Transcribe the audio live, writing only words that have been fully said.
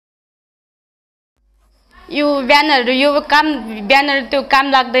यो ब्यानरहरु यो काम ब्यानर त्यो काम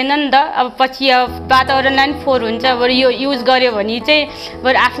लाग्दैन नि त अब पछि वातावरणलाई पनि फोहोर हुन्छ बरु यो युज गर्यो भने चाहिँ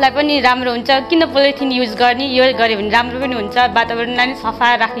बरु आफुलाई पनि राम्रो हुन्छ किन पोलिथिन युज गर्ने यो गर्यो भने राम्रो पनि हुन्छ वातावरणलाई पनि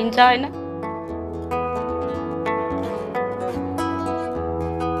सफा राखिन्छ हैन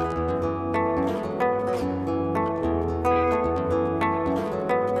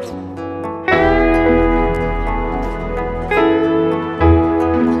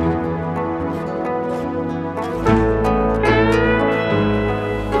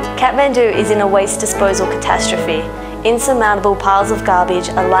Kathmandu is in a waste disposal catastrophe. Insurmountable piles of garbage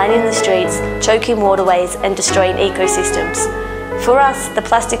are lining the streets, choking waterways and destroying ecosystems. For us, the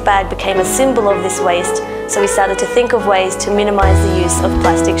plastic bag became a symbol of this waste, so we started to think of ways to minimise the use of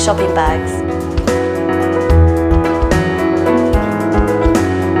plastic shopping bags.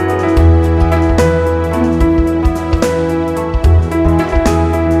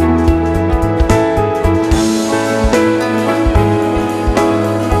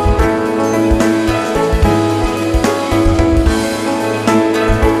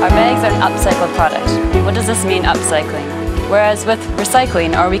 Upcycled product. What does this mean, upcycling? Whereas with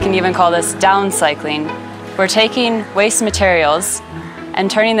recycling, or we can even call this downcycling, we're taking waste materials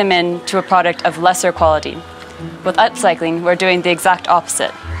and turning them into a product of lesser quality. With upcycling, we're doing the exact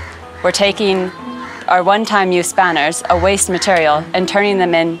opposite. We're taking our one-time use banners, a waste material, and turning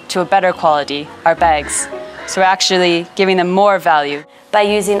them into a better quality, our bags. So we're actually giving them more value. By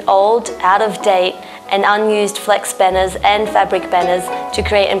using old, out-of-date and unused flex banners and fabric banners to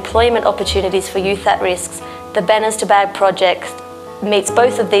create employment opportunities for youth at risk, the Banners to Bag project meets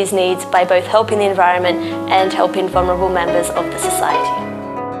both of these needs by both helping the environment and helping vulnerable members of the society.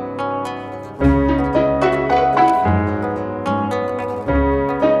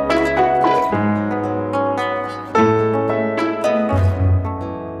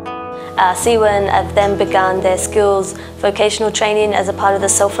 Siwan have then begun their skills vocational training as a part of the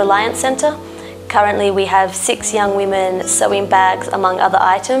Self-Reliance Centre. Currently we have 6 young women sewing bags among other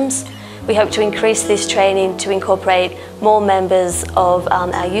items. We hope to increase this training to incorporate more members of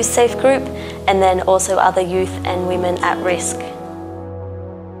our Youth Safe group and then also other youth and women at risk.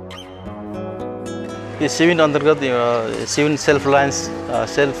 Siwan अन्तर्गत Siwan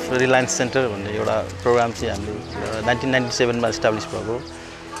Self-Reliance Center भन्ने एउटा programme चाहिँ हामीले 1997 मा establish भएको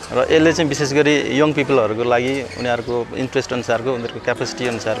र यसले चाहिँ विशेष गरी यङ पिपलहरुको लागि उनीहरुको इन्ट्रेस्ट अनुसारको उनीहरुको क्यापेसिटी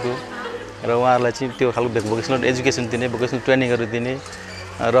अनुसारको र उहाँहरुलाई चाहिँ त्यो खालको भोकेसनल एजुकेसन दिने भोकेसनल ट्रेनिङहरु दिने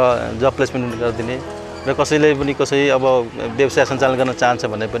र जब प्लेसमेन्ट गर्ने र कसैले पनि कसै अब व्यवसाय सञ्चालन गर्न चाहन्छ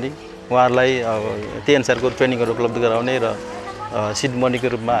भने पनि उहाँहरुलाई त्यही अनुसारको ट्रेनिङहरु उपलब्ध गराउने र सिड मनीको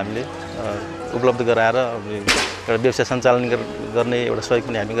रूपमा हामीले उपलब्ध गराएर एउटा व्यवसाय सञ्चालन गर्ने एउटा सहयोग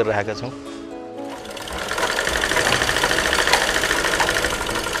पनि हामी गरिरहेका छौं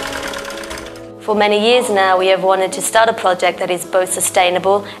For many years now, we have wanted to start a project that is both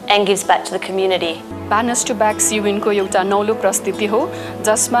sustainable and gives back to the community. Banners to Bag सिविनको एउटा नौलो प्रस्तुति हो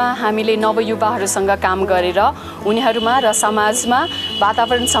जसमा हामीले नवयुवाहरूसँग काम गरेर उनीहरुमा र समाजमा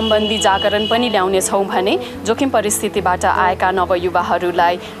वातावरण सम्बन्धी जागरण पनि ल्याउने छौं भने जोखिम परिस्थितिबाट आएका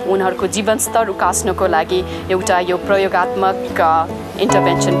नवयुवाहरूलाई उनीहरुको जीवनस्तर उकास्नको लागि एउटा यो प्रयोगात्मक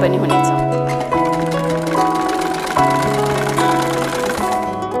इन्टरभेन्सन पनि हुनेछ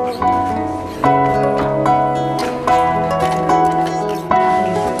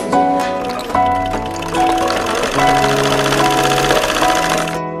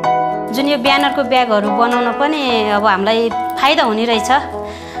यो ब्यानरको ब्यागहरु बनाउन पनि अब हामीलाई फाइदा हुने रहेछ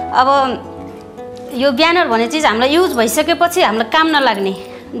अब यो ब्यानर भन्ने चीज हामीलाई युज भइसकेपछि हामीलाई काम नलाग्ने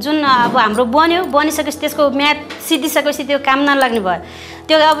जुन अब हाम्रो बन्यो बनिसकेपछि त्यसको म्याद सिद्धिसकेपछि त्यो काम नलाग्ने भयो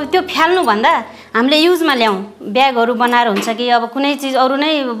त्यो अब त्यो फ्याल्नु भन्दा हामीले युजमा ल्याउँ ब्यागहरु बनाएर हुन्छ कि अब कुनै चीज अरु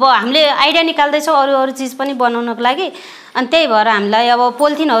नै हामीले आइडिया निकाल्दै छौं अरु चीज पनि बनाउनको लागि अनि त्यही भएर हामीलाई अब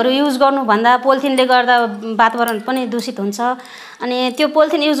पोलिथिनहरु युज गर्नु भन्दा पोलिथिनले गर्दा वातावरण पनि दूषित हुन्छ अनि त्यो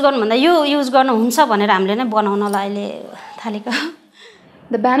पोलिथिन युज गर्नु भन्दा यो युज गर्नु हुन्छ भनेर हामीले नै बनाउनलाई अहिले थालेको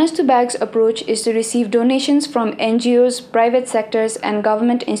The Banners to Bags approach is to receive donations from NGOs, private sectors and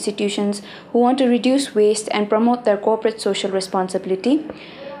government institutions who want to reduce waste and promote their corporate social responsibility.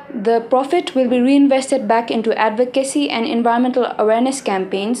 The profit will be reinvested back into advocacy and environmental awareness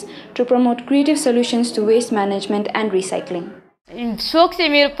campaigns to promote creative solutions to waste management and recycling. शोक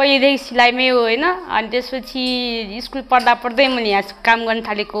चाहिँ मेरो पहिलेदेखि सिलाइमै हो हैन अनि त्यसपछि school पढ्दा पढ्दै मैले यहाँ काम गर्न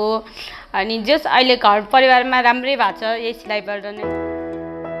थालेको अनि जस अहिले घर परिवारमा राम्रै भएको छ यही सिलाइबाट नै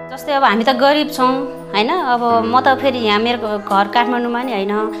जस्तै अब हामी त गरिब छौं हैन अब म त फेरि यहाँ मेरो घर काठमाडौँमा नि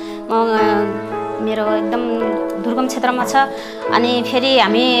हैन म मेरो एकदम दुर्गम क्षेत्रमा छ अनि फेरि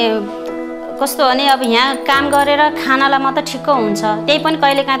हामी कस्तो भने अब यहाँ काम गरेर खानालाई मात्र ठिक्क हुन्छ त्यही पनि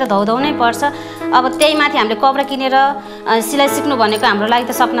कहिले काहीँ त धौधौ नै पर्छ अब त्यही माथि हामीले कपडा किनेर सिलाइ सिक्नु भनेको हाम्रो लागि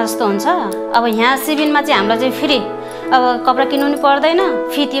त सपना जस्तो हुन्छ। अब यहाँ सिभिनमा चाहिँ हामीलाई चाहिँ फ्री, अब कपडा किन्नु नि पर्दैन,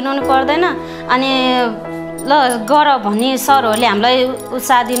 फी तिर्नु नि पर्दैन, अनि ल गर भन्ने सरहरूले हामीलाई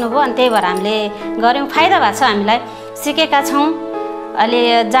उत्साह दिनुभयो, अनि त्यही भएर हामीले गऱ्यौँ। फाइदा भएको छ, हामीलाई सिकेका छौँ, अहिले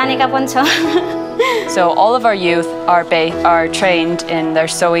जानेका पनि छौँ। So all of our youth are trained in their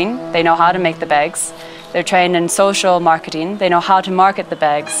sewing. They know how to make the bags. They're trained in social marketing. They know how to market the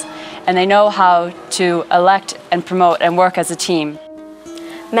bags, and they know how to elect and promote and work as a team.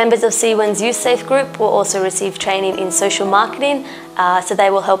 Members of Siwin's Youth Safe group will also receive training in social marketing, so they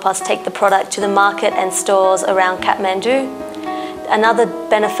will help us take the product to the market and stores around Kathmandu. Another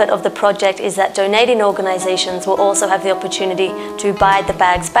benefit of the project is that donating organisations will also have the opportunity to buy the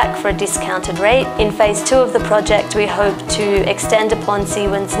bags back for a discounted rate. In phase 2 of the project, we hope to extend upon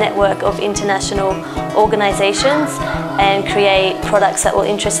Siwin's network of international organisations and create products that will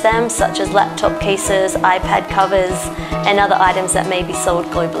interest them, such as laptop cases, iPad covers, and other items that may be sold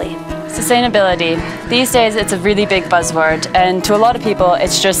globally. Sustainability. These days it's a really big buzzword, and to a lot of people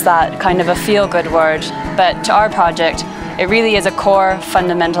it's just that kind of a feel-good word. But to our project, it really is a core,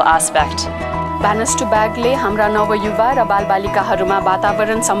 fundamental aspect. Banners to Bag ले हाम्रा नवयुवा र बालबालिकाहरूमा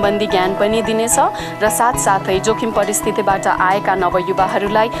वातावरण सम्बन्धी ज्ञान पनि दिनेछ र साथसाथै जोखिम परिस्थितिबाट आएका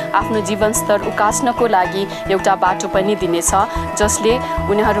नवयुवाहरूलाई आफ्नो जीवनस्तर उकास्नको लागि एउटा बाटो पनि दिनेछ, जसले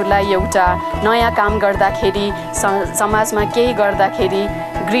उनीहरूलाई एउटा नयाँ काम गर्दाखेरि, समाजमा केही गर्दाखेरि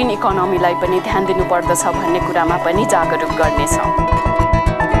ग्रीन इकोनोमीलाई पनि ध्यान दिनुपर्दछ भन्ने कुरामा पनि जागरुक गर्नेछ।